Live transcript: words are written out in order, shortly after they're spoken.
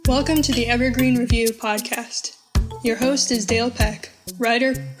Welcome to the Evergreen Review podcast. Your host is Dale Peck,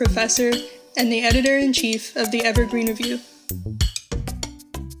 writer, professor, and the editor-in-chief of the Evergreen Review.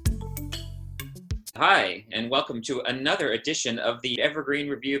 Hi, and welcome to another edition of the Evergreen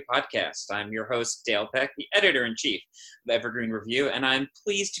Review podcast. I'm your host, Dale Peck, the editor-in-chief of Evergreen Review, and I'm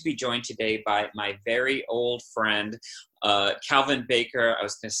pleased to be joined today by my very old friend, Calvin Baker. I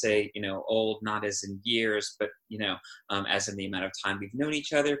was going to say, old, not as in years, but, as in the amount of time we've known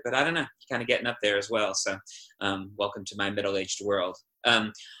each other. But I don't know, kind of getting up there as well. So welcome to my middle-aged world.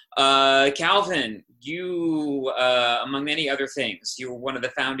 Calvin, you, among many other things, you were one of the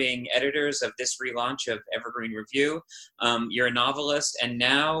founding editors of this relaunch of Evergreen Review. You're a novelist, and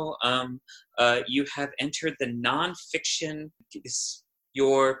now you have entered the nonfiction,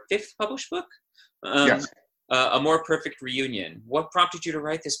 your fifth published book? Yes. A More Perfect Reunion. What prompted you to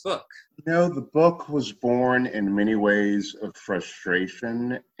write this book? The book was born in many ways of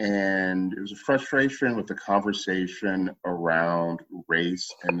frustration, and it was a frustration with the conversation around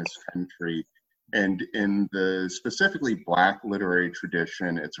race in this country. And in the specifically Black literary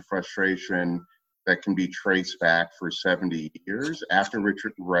tradition, it's a frustration that can be traced back for 70 years. After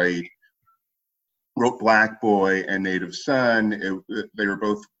Richard Wright wrote Black Boy and Native Son, they were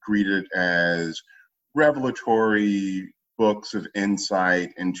both greeted as revelatory books of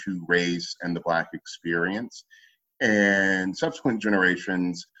insight into race and the Black experience. And subsequent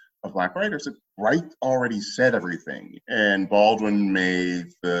generations of Black writers said, Wright already said everything. And Baldwin made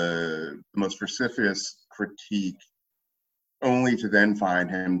the most vociferous critique only to then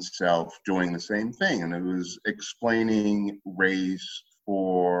find himself doing the same thing. And it was explaining race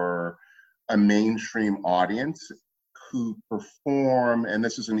for a mainstream audience who perform, and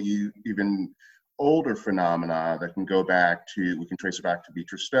this is an even older phenomena that can go back to, we can trace it back to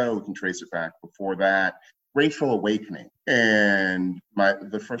Beatrice Stowe, we can trace it back before that, racial awakening. And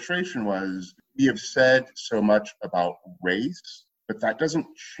the frustration was, we have said so much about race, but that doesn't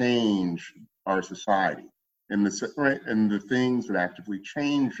change our society. And the things that actively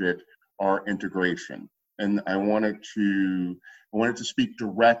change it are integration. And I wanted to speak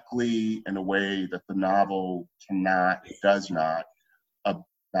directly in a way that the novel does not,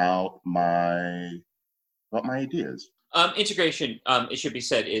 about my ideas. Integration, it should be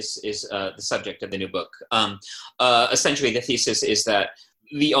said, is the subject of the new book. Essentially, the thesis is that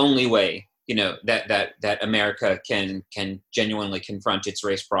the only way, that America can genuinely confront its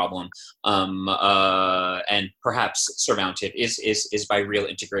race problem and perhaps surmount it is by real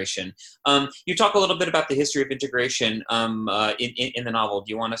integration. You talk a little bit about the history of integration in the novel.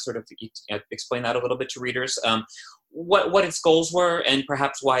 Do you want to sort of explain that a little bit to readers? What its goals were and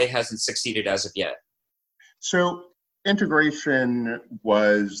perhaps why it hasn't succeeded as of yet? So integration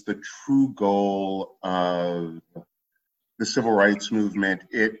was the true goal of the civil rights movement.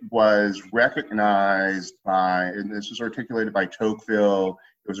 It was recognized by, and this was articulated by Tocqueville,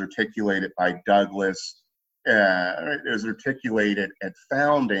 it was articulated by Douglass, it was articulated at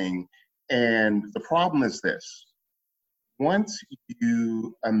founding. And the problem is this: once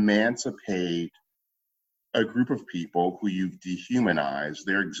you emancipate a group of people who you've dehumanized,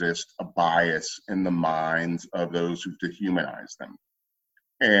 there exists a bias in the minds of those who've dehumanized them.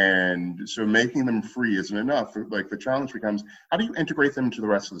 And so making them free isn't enough. Like, the challenge becomes, how do you integrate them into the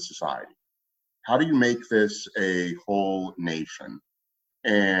rest of the society? How do you make this a whole nation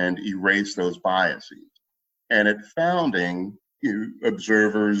and erase those biases? And at founding,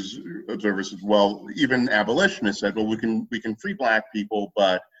 observers as well, even abolitionists said, well, we can free Black people,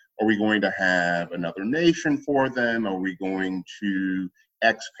 but are we going to have another nation for them? Are we going to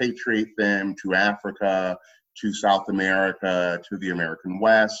expatriate them to Africa, to South America, to the American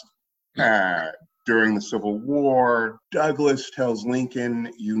West? During the Civil War, Douglass tells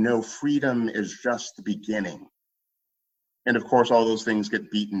Lincoln, freedom is just the beginning. And of course, all those things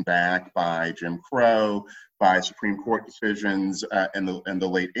get beaten back by Jim Crow, by Supreme Court decisions in the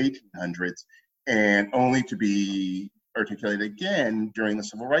late 1800s, and only to be articulated again during the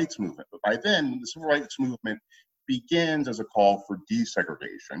Civil Rights Movement. But by then, the Civil Rights Movement begins as a call for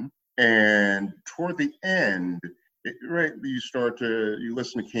desegregation. And toward the end, you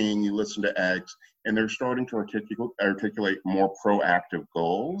listen to King, you listen to X, and they're starting to articulate more proactive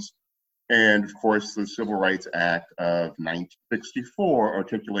goals. And of course, the Civil Rights Act of 1964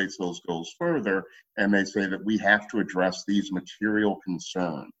 articulates those goals further, and they say that we have to address these material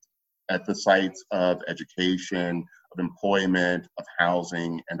concerns at the sites of education, of employment, of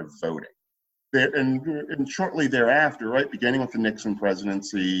housing, and of voting. And shortly thereafter, right, beginning with the Nixon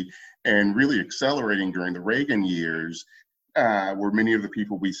presidency and really accelerating during the Reagan years, where many of the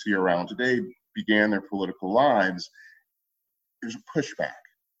people we see around today began their political lives, there's a pushback.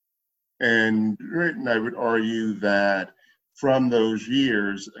 And I would argue that from those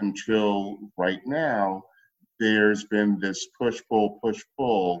years until right now, there's been this push-pull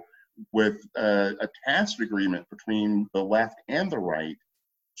with a tacit agreement between the left and the right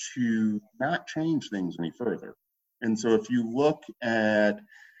to not change things any further. And so if you look at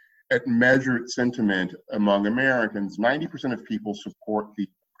measured sentiment among Americans, 90% of people support the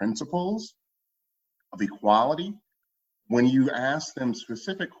principles of equality. When you ask them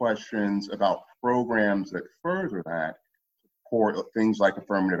specific questions about programs that further that, support things like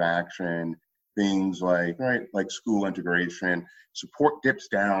affirmative action, things like school integration, support dips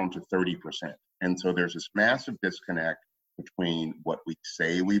down to 30%. And so there's this massive disconnect between what we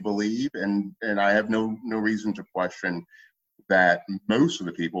say we believe, and I have no reason to question that most of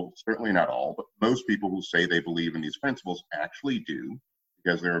the people, certainly not all, but most people who say they believe in these principles actually do,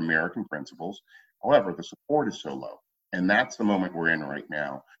 because they're American principles. However, the support is so low. And that's the moment we're in right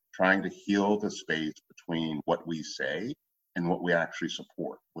now, trying to heal the space between what we say and what we actually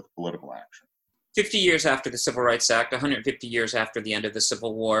support with political action. 50 years after the Civil Rights Act, 150 years after the end of the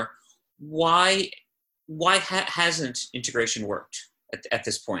Civil War, why hasn't integration worked at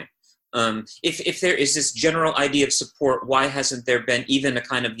this point? If there is this general idea of support, why hasn't there been even a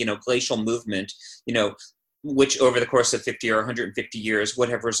kind of, glacial movement, which over the course of 50 or 150 years would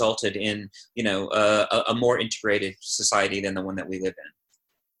have resulted in, a more integrated society than the one that we live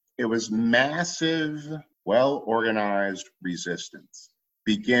in? It was massive, well-organized resistance,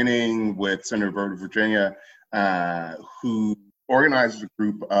 beginning with Senator Byrd of Virginia, who organized a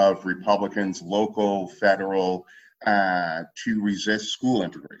group of Republicans, local, federal, to resist school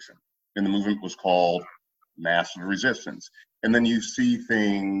integration. And the movement was called Massive Resistance. And then you see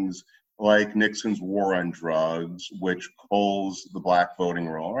things like Nixon's war on drugs, which culls the Black voting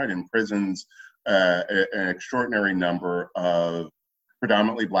roll, right? Imprisons an extraordinary number of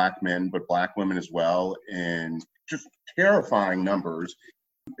predominantly Black men, but Black women as well, in just terrifying numbers.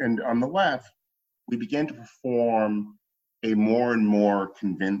 And on the left, we began to perform a more and more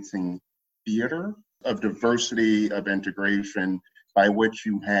convincing theater of diversity, of integration, by which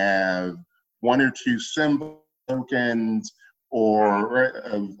you have one or two tokens or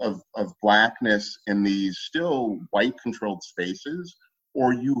of Blackness in these still white-controlled spaces,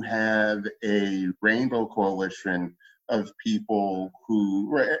 or you have a rainbow coalition of people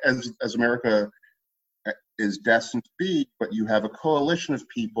who, as America is destined to be, but you have a coalition of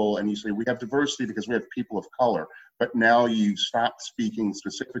people and you say, we have diversity because we have people of color, but now you stop speaking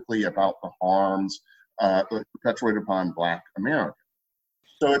specifically about the harms perpetuated upon Black America.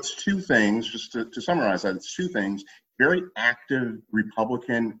 So it's two things, just to summarize that, it's two things: very active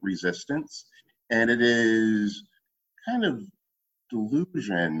Republican resistance, and it is kind of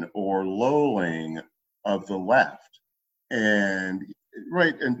delusion or lulling of the left. And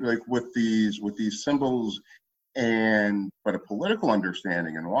like with these symbols, but a political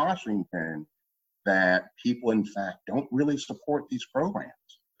understanding in Washington that people in fact don't really support these programs.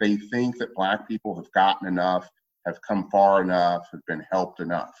 They think that Black people have gotten enough, have come far enough, have been helped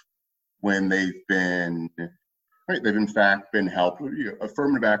enough, when they've in fact been helped.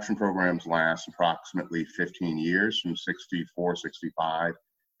 Affirmative action programs last approximately 15 years, from 64, 65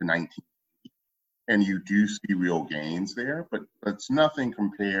 to 19. And you do see real gains there, but it's nothing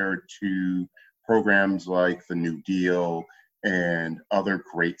compared to programs like the New Deal and other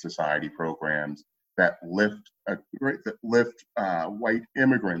Great Society programs that lift white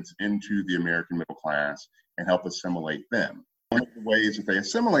immigrants into the American middle class and help assimilate them. One of the ways that they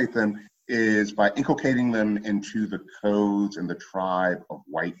assimilate them is by inculcating them into the codes and the tribe of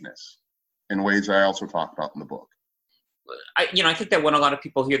whiteness, in ways I also talk about in the book. I think that when a lot of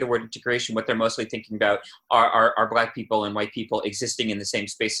people hear the word integration, what they're mostly thinking about are Black people and white people existing in the same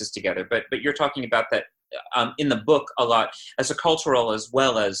spaces together. But you're talking about that in the book a lot as a cultural as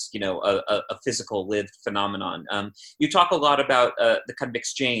well as a physical lived phenomenon. You talk a lot about the kind of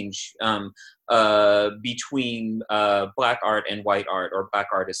exchange between Black art and white art, or Black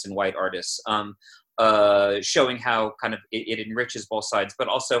artists and white artists. Showing how kind of it enriches both sides, but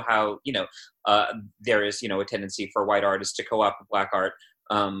also how there is a tendency for white artists to co-opt Black art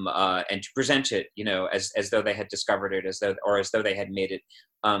and to present it as though they had discovered it, as though they had made it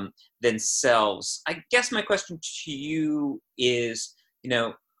themselves. I guess my question to you is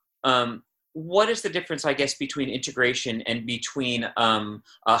what is the difference, I guess, between integration and between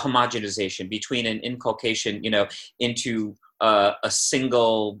homogenization, between an inculcation into a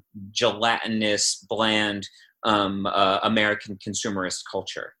single gelatinous, bland American consumerist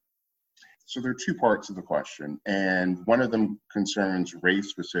culture? So there are two parts of the question, and one of them concerns race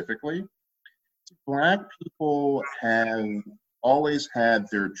specifically. Black people have always had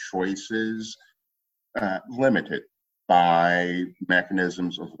their choices limited by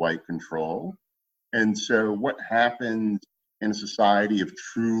mechanisms of white control. And so what happens in a society of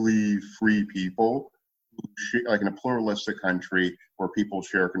truly free people, like in a pluralistic country where people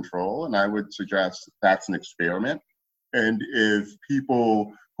share control, and I would suggest that's an experiment. And if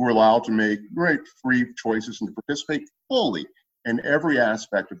people who are allowed to make free choices and to participate fully in every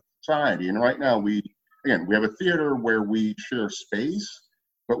aspect of society, and right now we have a theater where we share space,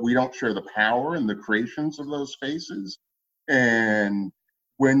 but we don't share the power and the creations of those spaces. And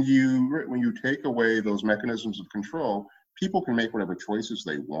when you take away those mechanisms of control, people can make whatever choices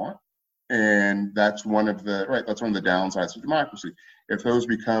they want. And that's one of the downsides of democracy. If those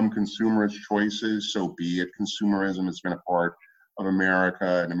become consumerist choices, so be it. Consumerism has been a part of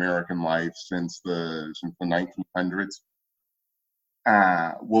America and American life since the 1900s.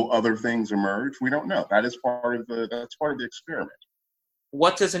 Will other things emerge? We don't know. That's part of the experiment.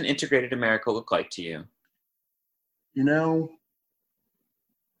 What does an integrated America look like to you? You know,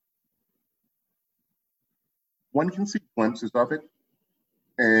 one can see glimpses of it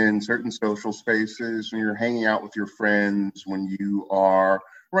in certain social spaces when you're hanging out with your friends, when you are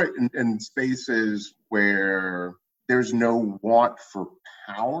in spaces where there's no want for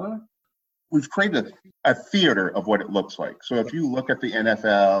power. We've created a theater of what it looks like. So if you look at the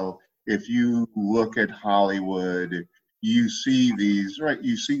NFL, if you look at Hollywood, you see these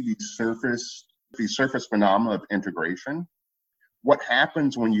surface phenomena of integration. What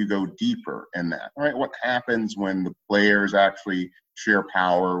happens when you go deeper in that? What happens when the players actually share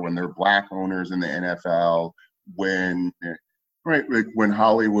power, when they're Black owners in the NFL, when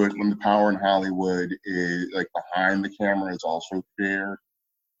Hollywood, when the power in Hollywood is like behind the camera is also shared.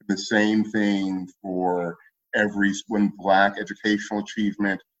 The same thing for when Black educational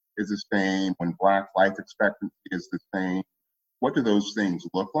achievement is the same, when Black life expectancy is the same. What do those things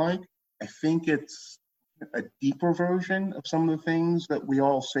look like? I think it's a deeper version of some of the things that we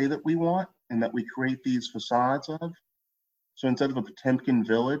all say that we want and that we create these facades of. So instead of a Potemkin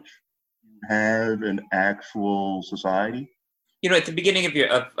village, you have an actual society. At the beginning of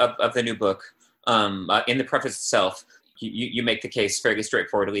the new book, in the preface itself, you make the case fairly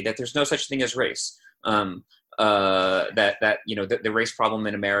straightforwardly that there's no such thing as race. The race problem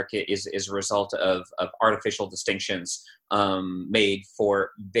in America is a result of artificial distinctions made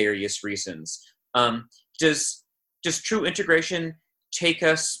for various reasons. Does true integration take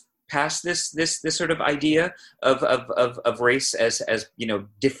us past this sort of idea of race as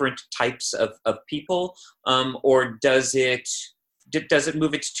different types of people, or does it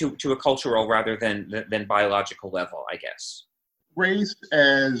move it to a cultural rather than biological level, I guess? Race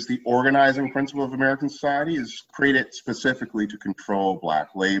as the organizing principle of American society is created specifically to control Black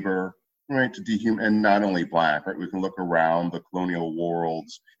labor, to dehumanize, and not only Black, we can look around the colonial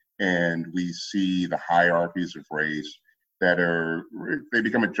worlds and we see the hierarchies of race they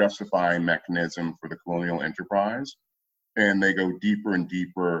become a justifying mechanism for the colonial enterprise. And they go deeper and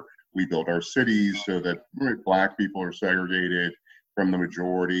deeper. We build our cities so that Black people are segregated from the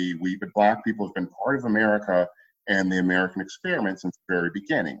majority. But Black people have been part of America and the American experiment since the very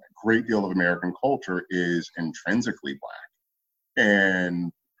beginning. A great deal of American culture is intrinsically Black.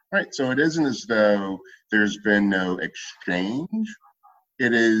 And so it isn't as though there's been no exchange.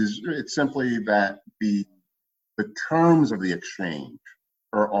 It's simply that the terms of the exchange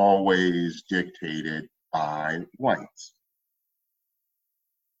are always dictated by whites.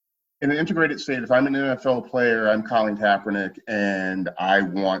 In an integrated state, if I'm an NFL player, I'm Colin Kaepernick, and I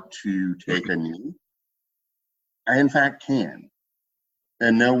want to take a knee, I in fact can.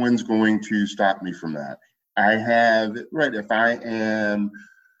 And no one's going to stop me from that. If I am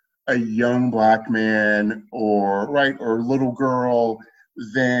a young Black man or little girl,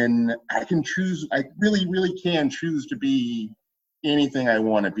 then I can choose, I really, really can choose to be anything I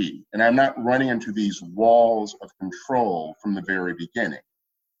want to be. And I'm not running into these walls of control from the very beginning,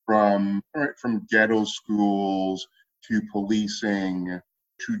 from ghetto schools to policing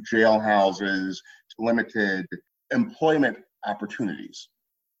to jailhouses to limited employment opportunities.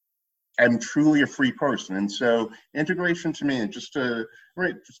 I'm truly a free person. And so integration to me, and just to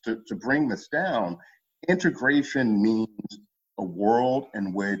bring this down, integration means a world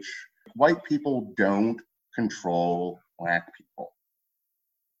in which white people don't control Black people.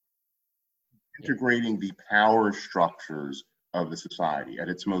 Integrating the power structures of the society at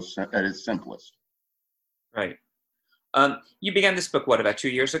its simplest. Right. You began this book, about 2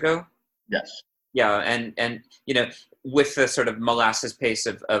 years ago? Yes. Yeah, and with the sort of molasses pace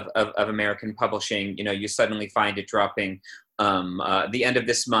of American publishing, you suddenly find it dropping the end of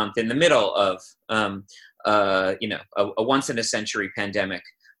this month in the middle of a once in a century pandemic.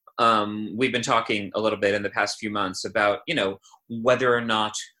 We've been talking a little bit in the past few months about, whether or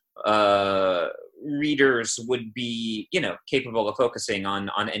not readers would be, capable of focusing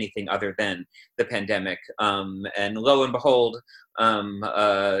on anything other than the pandemic. And lo and behold,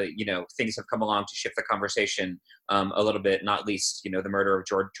 things have come along to shift the conversation a little bit, not least, the murder of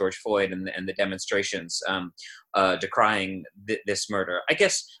George Floyd and the demonstrations decrying this murder. I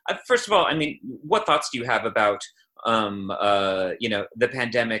guess, first of all, what thoughts do you have about, the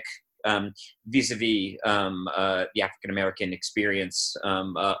pandemic vis-a-vis the African-American experience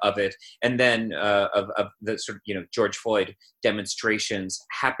of it, and then of the sort of, George Floyd demonstrations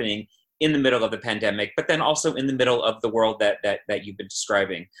happening in the middle of the pandemic, but then also in the middle of the world that you've been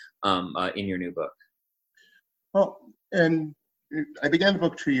describing in your new book? Well, and I began the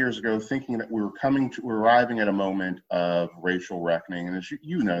book 2 years ago thinking that we're arriving at a moment of racial reckoning. And as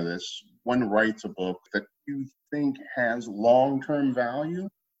you know this, one writes a book that you think has long-term value,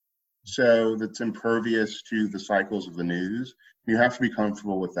 so that's impervious to the cycles of the news. You have to be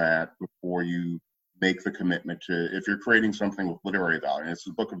comfortable with that before you make the commitment to, if you're creating something with literary value. And it's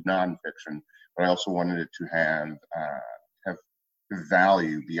a book of nonfiction, but I also wanted it to have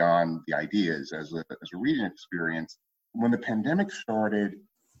value beyond the ideas as a reading experience. When the pandemic started,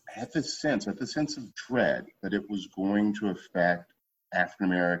 I had the sense of dread that it was going to affect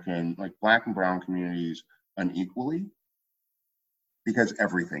African-American, like Black and Brown communities unequally, because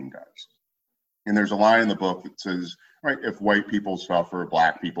everything does. And there's a line in the book that says, right, if white people suffer,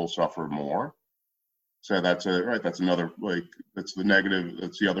 Black people suffer more. So that's another, that's the negative,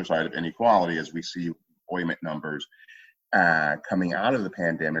 that's the other side of inequality, as we see employment numbers coming out of the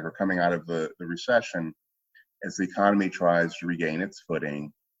pandemic or coming out of the recession, as the economy tries to regain its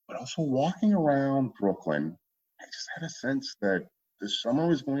footing. But also walking around Brooklyn, I just had a sense that the summer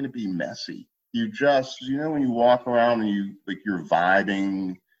was going to be messy. You just, when you walk around and you're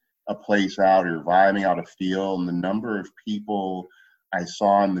vibing a place out, or you're vibing out a feel, and the number of people I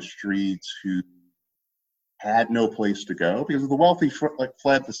saw in the streets who had no place to go because the wealthy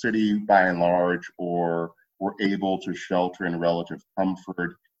fled the city by and large, or were able to shelter in relative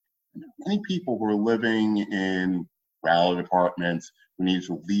comfort. Many people who were living in rented apartments, who needed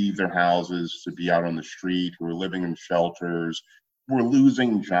to leave their houses to be out on the street, who were living in shelters, were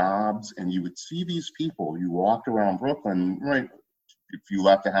losing jobs. And you would see these people, you walked around Brooklyn, right? If you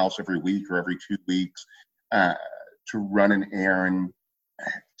left the house every week or every 2 weeks to run an errand, I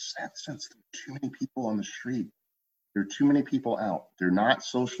just had the sense there were too many people on the street. There are too many people out. They're not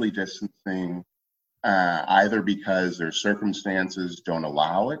socially distancing, either because their circumstances don't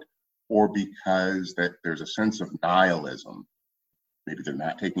allow it, or because that there's a sense of nihilism. Maybe they're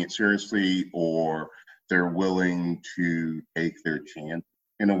not taking it seriously, or they're willing to take their chance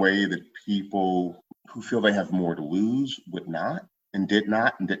in a way that people who feel they have more to lose would not, and did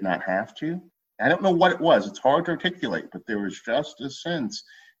not have to. I don't know what it was. It's hard to articulate, but there was just a sense.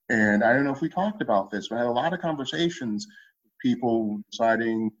 And I don't know if we talked about this, but I had a lot of conversations with people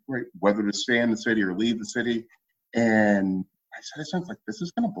deciding whether to stay in the city or leave the city. And I had a sense like, this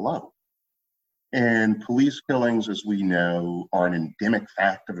is going to blow. And police killings, as we know, are an endemic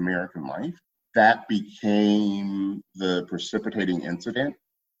fact of American life. That became the precipitating incident.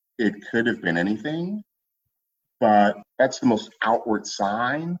 It could have been anything, but that's the most outward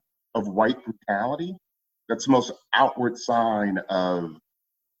sign of white brutality. That's the most outward sign of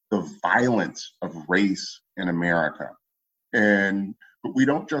the violence of race in America. But we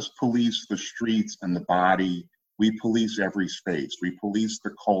don't just police the streets and the body. We police every space. We police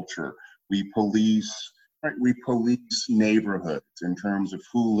the culture. We police neighborhoods in terms of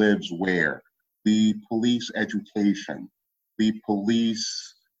who lives where. We police education. We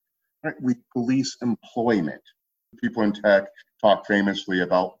police employment. People in tech talk famously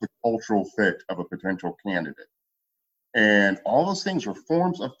about the cultural fit of a potential candidate. And all those things are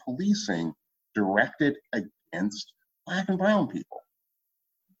forms of policing directed against Black and Brown people.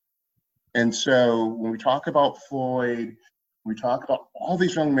 And so when we talk about Floyd, we talk about all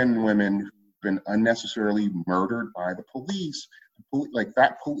these young men and women who've been unnecessarily murdered by the police, like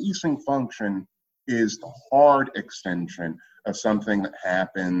that policing function is the hard extension of something that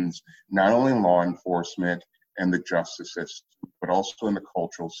happens not only in law enforcement and the justice system, but also in the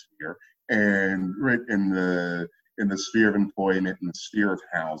cultural sphere and in the sphere of employment, in the sphere of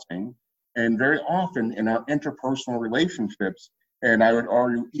housing, and very often in our interpersonal relationships, and I would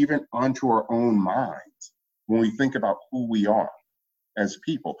argue even onto our own minds when we think about who we are as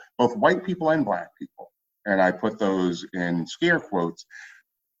people, both white people and Black people. And I put those in scare quotes.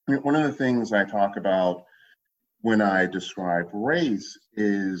 One of the things I talk about when I describe race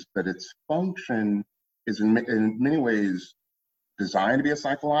is that its function is in many ways designed to be a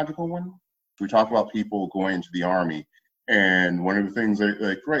psychological one. We talk about people going into the Army, and one of the things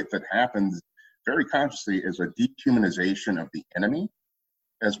that happens very consciously is a dehumanization of the enemy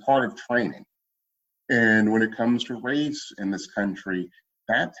as part of training. And when it comes to race in this country,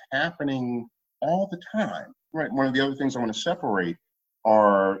 that's happening all the time, right? One of the other things I want to separate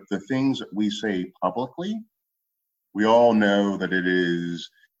are the things that we say publicly. We all know that it is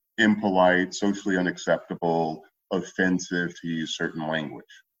impolite, socially unacceptable, offensive to use certain language.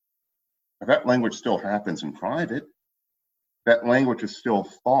 If that language still happens in private, that language is still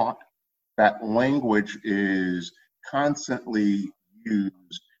thought, that language is constantly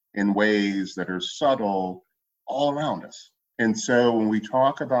used in ways that are subtle all around us. And so when we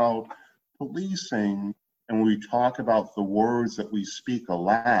talk about policing and when we talk about the words that we speak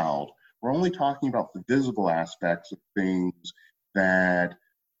aloud, we're only talking about the visible aspects of things that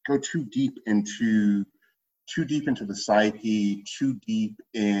go too deep into the psyche, too deep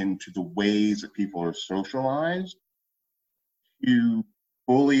into the ways that people are socialized to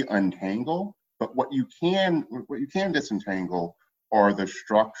fully untangle. But what you can disentangle are the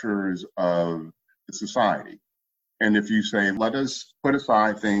structures of the society. And if you say, let us put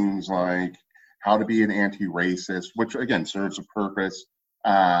aside things like how to be an anti-racist, which again serves a purpose,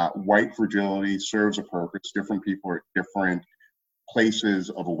 white fragility serves a purpose, different people are at different places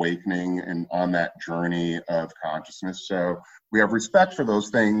of awakening and on that journey of consciousness. So we have respect for those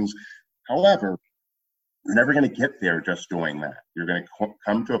things. However, you're never going to get there just doing that. You're going to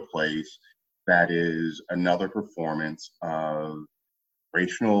come to a place that is another performance of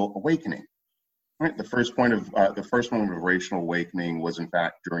racial awakening. Right? The first moment of racial awakening was in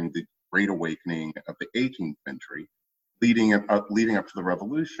fact during the Great Awakening of the 18th century, leading up to the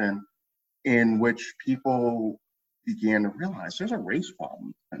Revolution, in which people began to realize there's a race problem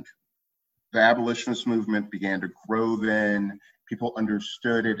in the country. The abolitionist movement began to grow then. People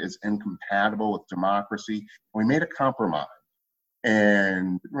understood it as incompatible with democracy. We made a compromise.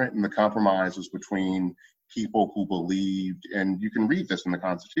 And the compromise was between people who believed, and you can read this in the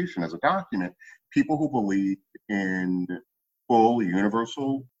Constitution as a document, people who believed in full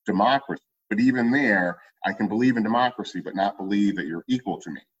universal democracy. But even there, I can believe in democracy, but not believe that you're equal to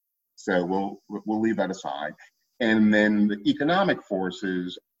me. So we'll leave that aside. And then the economic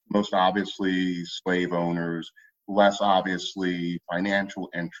forces, most obviously slave owners, less obviously financial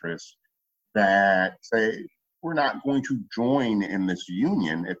interests, that say, we're not going to join in this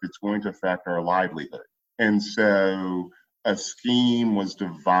union if it's going to affect our livelihood. And so a scheme was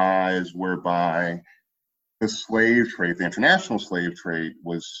devised whereby the slave trade, the international slave trade,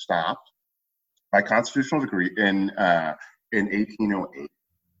 was stopped by constitutional decree in 1808,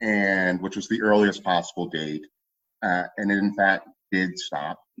 and which was the earliest possible date. And it in fact did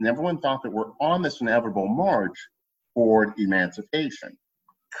stop. And everyone thought that we're on this inevitable march toward emancipation.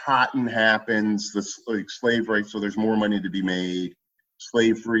 Cotton happens, slavery, so there's more money to be made.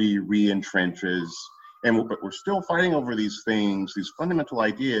 Slavery re-entrenches, but we're still fighting over these things, these fundamental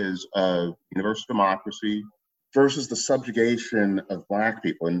ideas of universal democracy versus the subjugation of Black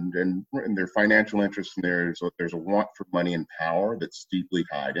people and their financial interests. And there's a want for money and power that's deeply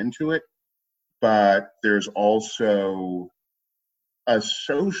tied into it. But there's also a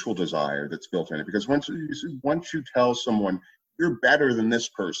social desire that's built in it, because once you tell someone you're better than this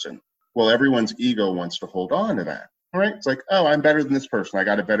person, well, everyone's ego wants to hold on to that. All right, it's like, oh, I'm better than this person. I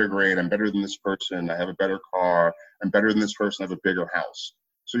got a better grade. I'm better than this person. I have a better car. I'm better than this person. I have a bigger house.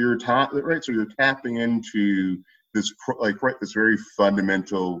 So you're tapping into this this very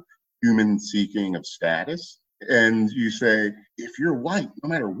fundamental human seeking of status. And you say, if you're white, no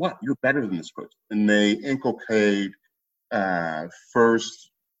matter what, you're better than this person. And they inculcate first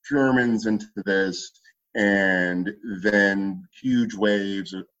Germans into this, and then huge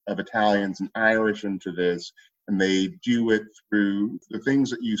waves of Italians and Irish into this. And they do it through the things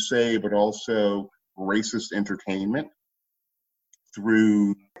that you say, but also racist entertainment,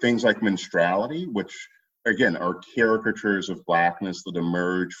 through things like menstruality, which again are caricatures of Blackness that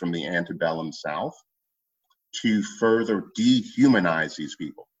emerge from the antebellum South, to further dehumanize these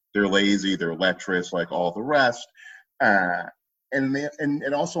people. They're lazy, they're lecherous, like all the rest. And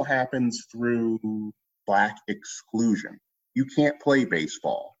it also happens through Black exclusion. You can't play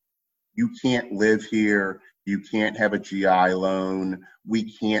baseball. You can't live here. You can't have a GI loan.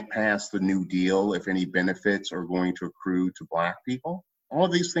 We can't pass the New Deal if any benefits are going to accrue to Black people. All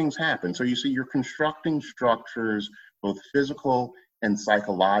of these things happen. So you see, you're constructing structures, both physical and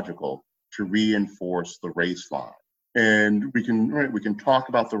psychological, to reinforce the race line. And we can talk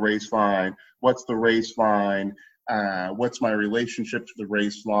about the race line. What's the race line? What's my relationship to the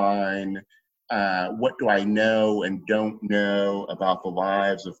race line? what do I know and don't know about the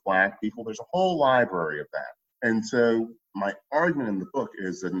lives of Black people? There's a whole library of that. And so my argument in the book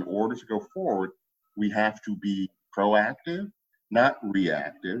is that in order to go forward, we have to be proactive, not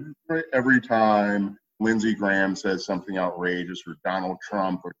reactive. Right? Every time Lindsey Graham says something outrageous, or Donald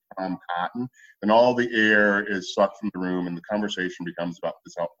Trump or Tom Cotton, then all the air is sucked from the room and the conversation becomes about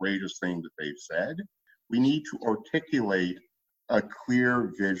this outrageous thing that they've said. We need to articulate a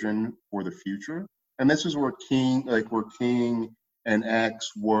clear vision for the future. And this is where King and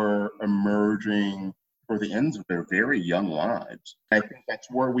X were emerging for the ends of their very young lives. I think that's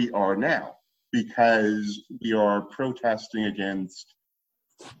where we are now, because we are protesting against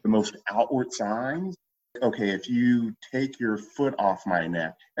the most outward signs. Okay, if you take your foot off my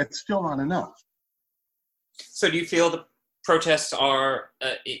neck, that's still not enough. So do you feel the protests are,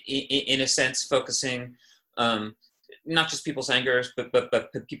 in a sense, focusing not just people's angers,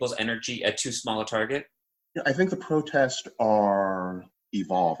 but people's energy at too small a target? I think the protests are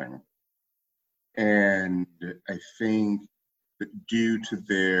evolving. And I think that due to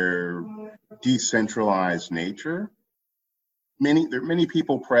their decentralized nature, there are many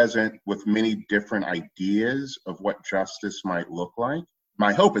people present with many different ideas of what justice might look like.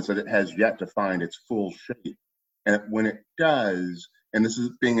 My hope is that it has yet to find its full shape. And when it does, and this is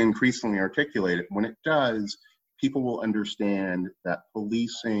being increasingly articulated, when it does, people will understand that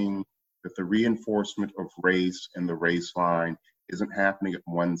policing, that the reinforcement of race and the race line isn't happening at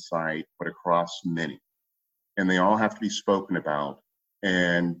one site, but across many. And they all have to be spoken about.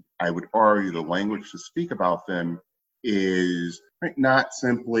 And I would argue the language to speak about them is not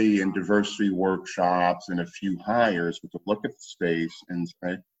simply in diversity workshops and a few hires, but to look at the space and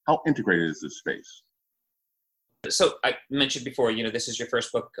say, how integrated is this space? So I mentioned before, this is your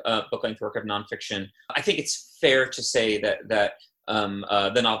first book-length work of nonfiction. I think it's fair to say that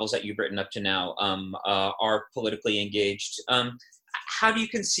the novels that you've written up to now are politically engaged. How do you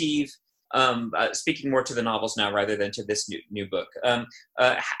conceive, speaking more to the novels now rather than to this new book,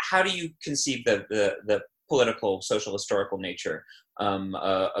 how do you conceive the political, social, historical nature of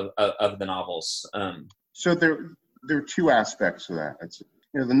the novels? So there are two aspects to that.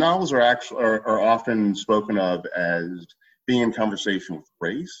 The novels are often spoken of as being in conversation with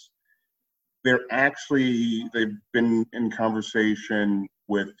race. They've been in conversation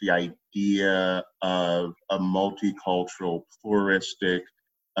with the idea of a multicultural, pluralistic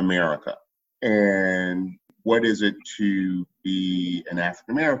America. And what is it to be an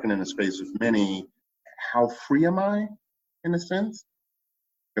African American in a space of many? How free am I, in a sense?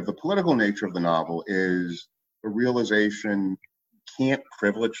 If the political nature of the novel is a realization you can't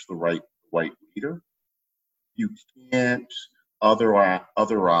privilege the white reader. You can't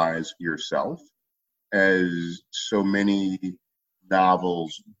otherize yourself, as so many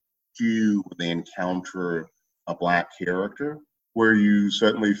novels do when they encounter a Black character, where you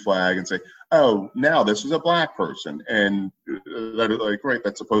suddenly flag and say, oh, now this is a Black person. And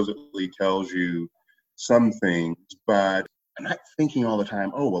that supposedly tells you some things, but I'm not thinking all the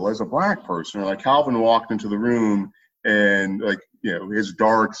time, oh, well, as a Black person, or like Calvin walked into the room and his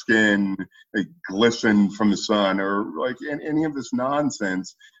dark skin glistened from the sun, or like any of this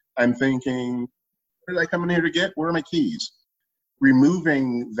nonsense. I'm thinking, what did I come in here to get? Where are my keys?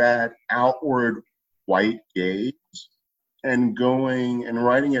 Removing that outward white gaze and going and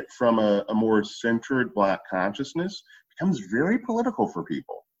writing it from a more centered Black consciousness becomes very political for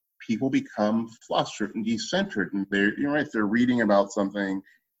people. People become flustered and decentered, and they're reading about something,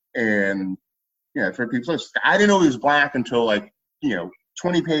 and for people, I didn't know he was Black until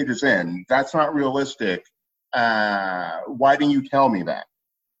 20 pages in. That's not realistic. Why didn't you tell me that?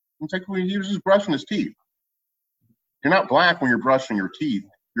 It's like, well, he was just brushing his teeth. You're not Black when you're brushing your teeth.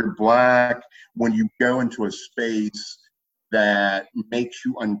 You're Black when you go into a space that makes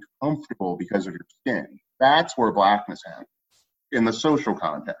you uncomfortable because of your skin. That's where Blackness happens, in the social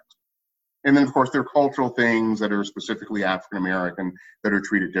context. And then, of course, there are cultural things that are specifically African American that are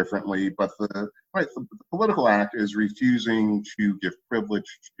treated differently. But the political act is refusing to give privilege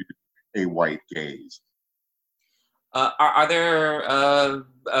to a white gaze. Are there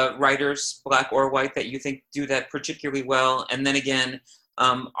writers, Black or white, that you think do that particularly well? And then again,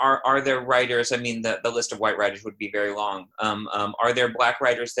 are there writers? I mean, the list of white writers would be very long. Are there Black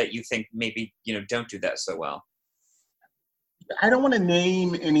writers that you think maybe don't do that so well? I don't want to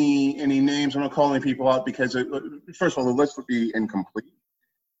name any names. I'm not calling people out because, first of all, the list would be incomplete.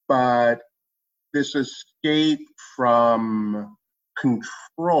 But this escape from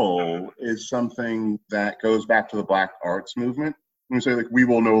control is something that goes back to the Black arts movement. When we say, we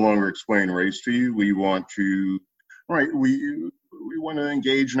will no longer explain race to you. We want to, to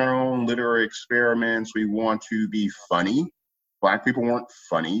engage in our own literary experiments. We want to be funny. Black people weren't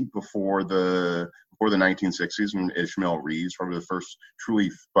funny before the 1960s, and Ishmael Reed's probably the first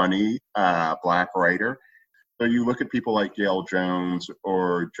truly funny Black writer. So you look at people like Gail Jones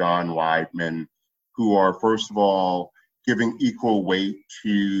or John Weidman, who are, first of all, giving equal weight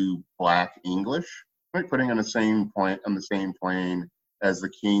to Black English, right? Putting on the same plane as the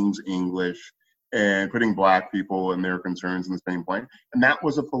King's English, and putting Black people and their concerns in the same plane. And that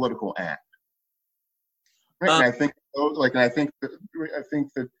was a political act. Right? And I think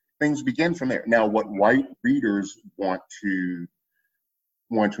that things begin from there. Now, what white readers want to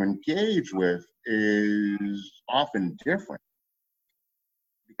engage with is often different,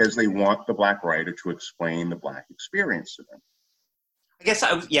 because they want the Black writer to explain the Black experience to them. I guess,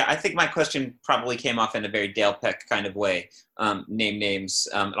 I think my question probably came off in a very Dale Peck kind of way, name names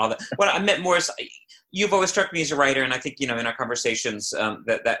and all that. What I meant more is, you've always struck me as a writer, and I think, in our conversations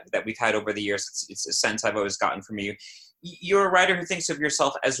that we've had over the years, it's a sense I've always gotten from you. You're a writer who thinks of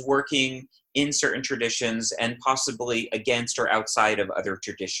yourself as working in certain traditions and possibly against or outside of other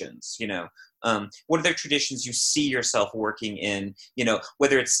traditions. What other traditions you see yourself working in,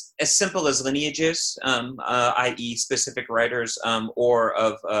 whether it's as simple as lineages, i.e. specific writers, or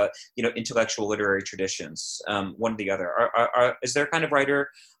of, intellectual literary traditions, one or the other. Is there a kind of writer,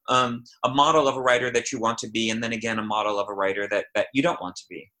 a model of a writer that you want to be, and then again, a model of a writer that you don't want to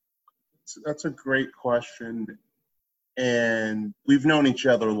be? That's a great question. And we've known each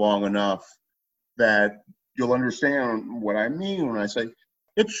other long enough that you'll understand what I mean when I say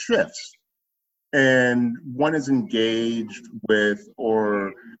it shifts. And one is engaged with,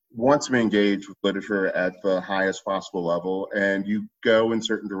 or wants to be engaged with, literature at the highest possible level. And you go in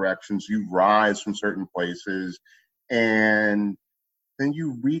certain directions, you rise from certain places, and then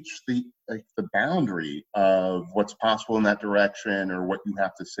you reach the boundary of what's possible in that direction, or what you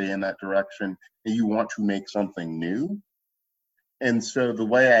have to say in that direction, and you want to make something new. And so the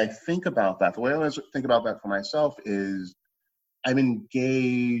way I think about that, the way I always think about that for myself, is I'm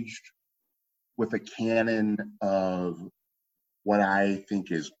engaged with a canon of what I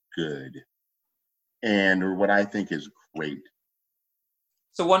think is good, or what I think is great.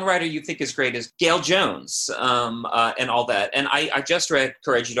 So one writer you think is great is Gail Jones, and all that. And I just read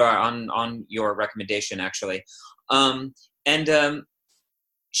Corregidor on your recommendation, actually.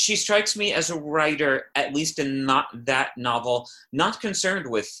 She strikes me as a writer, at least in not that novel, not concerned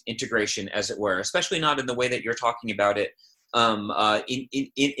with integration, as it were, especially not in the way that you're talking about it in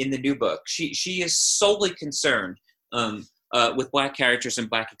the new book. She is solely concerned with Black characters and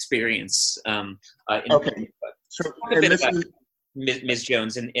Black experience. Okay. So, and this is Ms.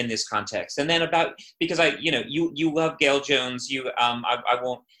 Jones in this context, and then because you love Gail Jones. I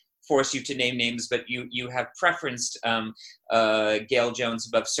won't force you to name names, but you have preferenced Gail Jones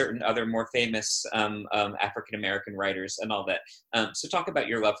above certain other more famous African American writers and all that. So talk about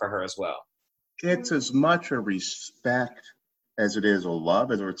your love for her as well. It's as much a respect as it is a love,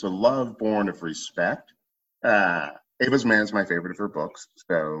 or it's a love born of respect. Ava's Man is my favorite of her books,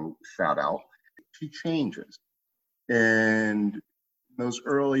 so shout out. She changes. And those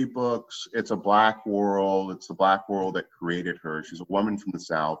early books, it's a Black world. It's the Black world that created her. She's a woman from the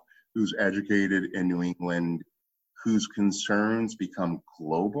South who's educated in New England, whose concerns become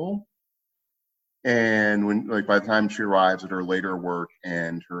global. And by the time she arrives at her later work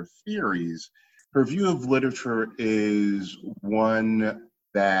and her theories, her view of literature is one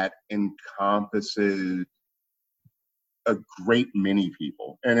that encompasses a great many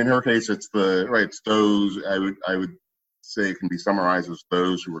people. And in her case, it's those I would say can be summarized as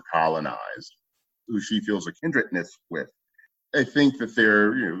those who were colonized, who she feels a kindredness with. I think that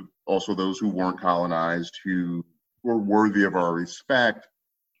there are also those who weren't colonized, who were worthy of our respect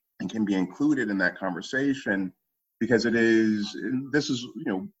and can be included in that conversation, because this is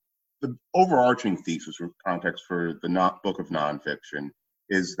the overarching thesis or context for the book of nonfiction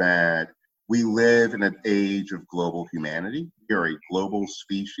is that we live in an age of global humanity. We are a global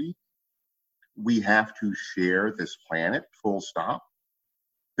species. We have to share this planet, full stop.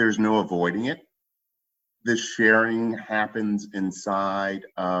 There's no avoiding it. This sharing happens inside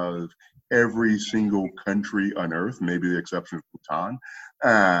of every single country on Earth, maybe the exception of Bhutan.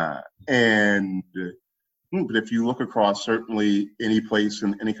 But if you look across certainly any place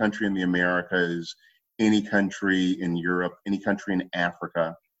in any country in the Americas, any country in Europe, any country in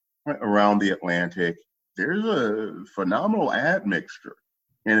Africa, around the Atlantic, there's a phenomenal admixture.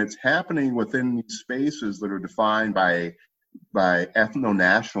 And it's happening within these spaces that are defined by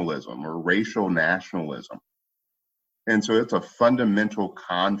ethno-nationalism or racial nationalism. And so it's a fundamental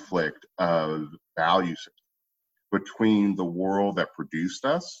conflict of value systems. between the world that produced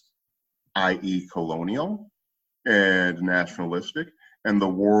us, i.e. colonial and nationalistic, and the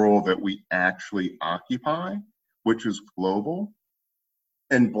world that we actually occupy, which is global.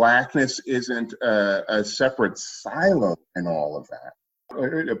 And Blackness isn't a separate silo in all of that.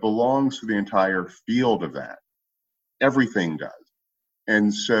 It belongs to the entire field of that. Everything does.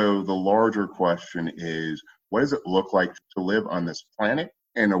 And so the larger question is, what does it look like to live on this planet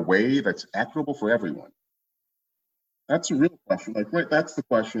in a way that's equitable for everyone? That's a real question. That's the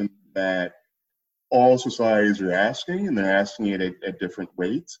question that all societies are asking, and they're asking it at different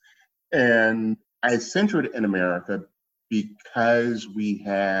rates. And I centered it in America because we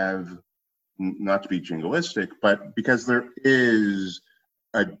have, not to be jingoistic, but because there is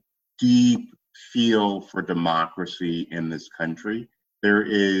a deep feel for democracy in this country. There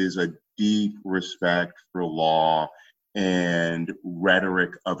is a deep respect for law and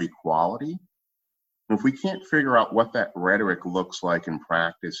rhetoric of equality. If we can't figure out what that rhetoric looks like in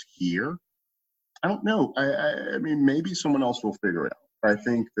practice here, I don't know. I mean, maybe someone else will figure it out. I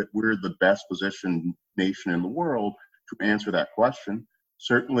think that we're the best positioned nation in the world to answer that question.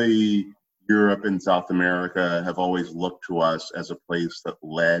 Certainly, Europe and South America have always looked to us as a place that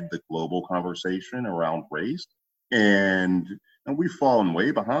led the global conversation around race, and we've fallen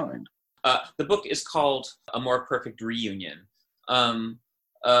way behind. The book is called A More Perfect Reunion,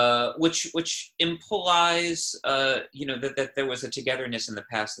 which implies, that there was a togetherness in the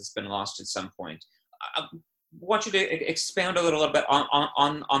past that's been lost at some point. I want you to expound a little bit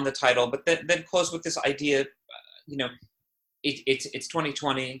on the title, but then close with this idea. It's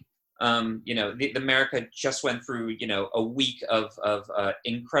 2020. The America just went through, a week of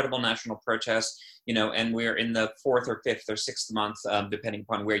incredible national protests, and we're in the 4th or 5th or 6th month, depending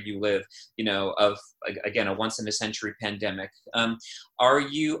upon where you live, of, again, a once in a century pandemic. Are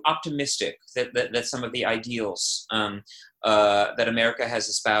you optimistic that some of the ideals that America has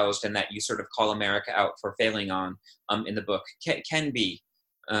espoused and that you sort of call America out for failing on in the book can be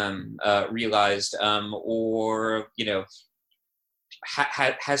realized, or,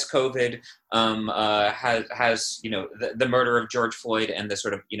 has COVID, has the murder of George Floyd and the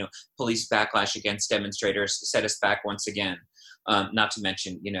sort of police backlash against demonstrators set us back once again? Not to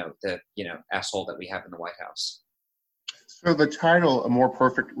mention the asshole that we have in the White House. So the title, A More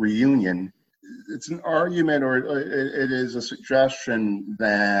Perfect Reunion, it's an argument, or it is a suggestion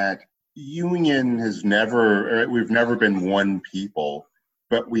that union we've never been one people,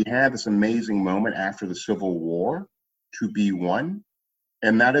 but we had this amazing moment after the Civil War to be one.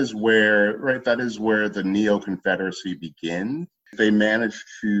 And that is where the Neo-Confederacy begins. They managed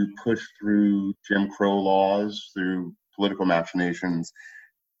to push through Jim Crow laws, through political machinations,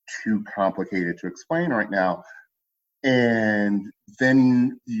 too complicated to explain right now. And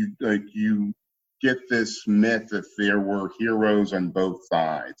then you get this myth that there were heroes on both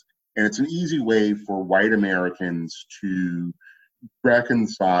sides. And it's an easy way for white Americans to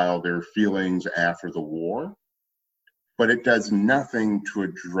reconcile their feelings after the war. But it does nothing to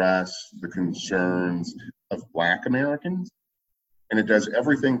address the concerns of Black Americans, and it does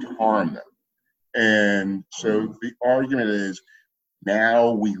everything to harm them. And so the argument is,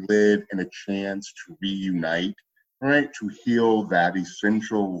 now we live in a chance to reunite, right, to heal that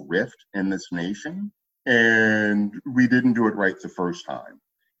essential rift in this nation, and we didn't do it right the first time.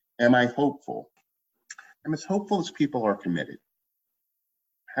 Am I hopeful? I'm as hopeful as people are committed.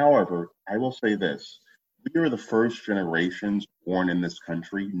 However, I will say this. We are the first generations born in this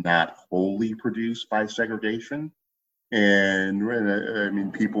country not wholly produced by segregation. And I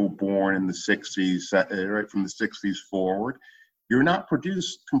mean, people born in the 60s, right from the 60s forward, you're not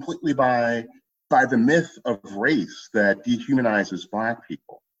produced completely by the myth of race that dehumanizes Black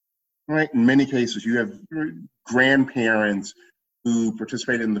people. Right? In many cases, you have grandparents who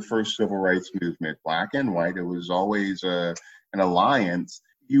participated in the first civil rights movement, Black and white. It was always an alliance.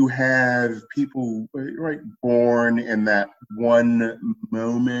 You have people, right, born in that one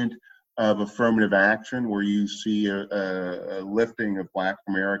moment of affirmative action where you see a lifting of Black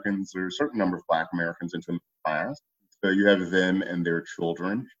Americans, or a certain number of Black Americans into the class. So you have them and their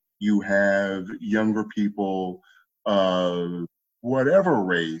children. You have younger people of whatever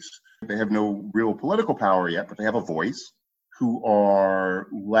race. They have no real political power yet, but they have a voice, who are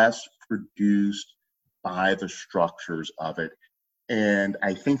less produced by the structures of it. And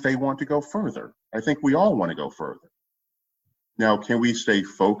I think they want to go further. I think we all want to go further. Now, can we stay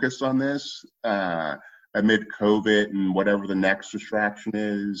focused on this amid COVID and whatever the next distraction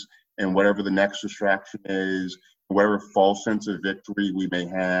is, and whatever the next distraction is, whatever false sense of victory we may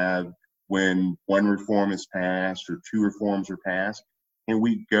have when one reform is passed or two reforms are passed? Can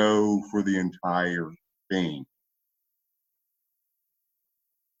we go for the entire thing?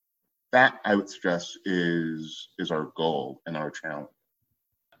 that I would suggest is our goal and our challenge.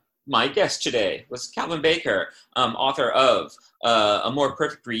 My guest today was Calvin Baker, author of A More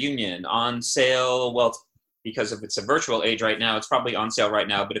Perfect Reunion, on sale. Well, because of it's a virtual age right now, it's probably on sale right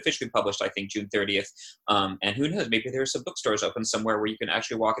now, but officially published, I think, June 30th. And who knows, maybe there's some bookstores open somewhere where you can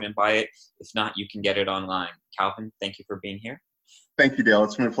actually walk in and buy it. If not, you can get it online. Calvin, thank you for being here. Thank you, Dale.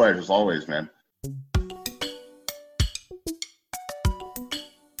 It's been a pleasure as always, man.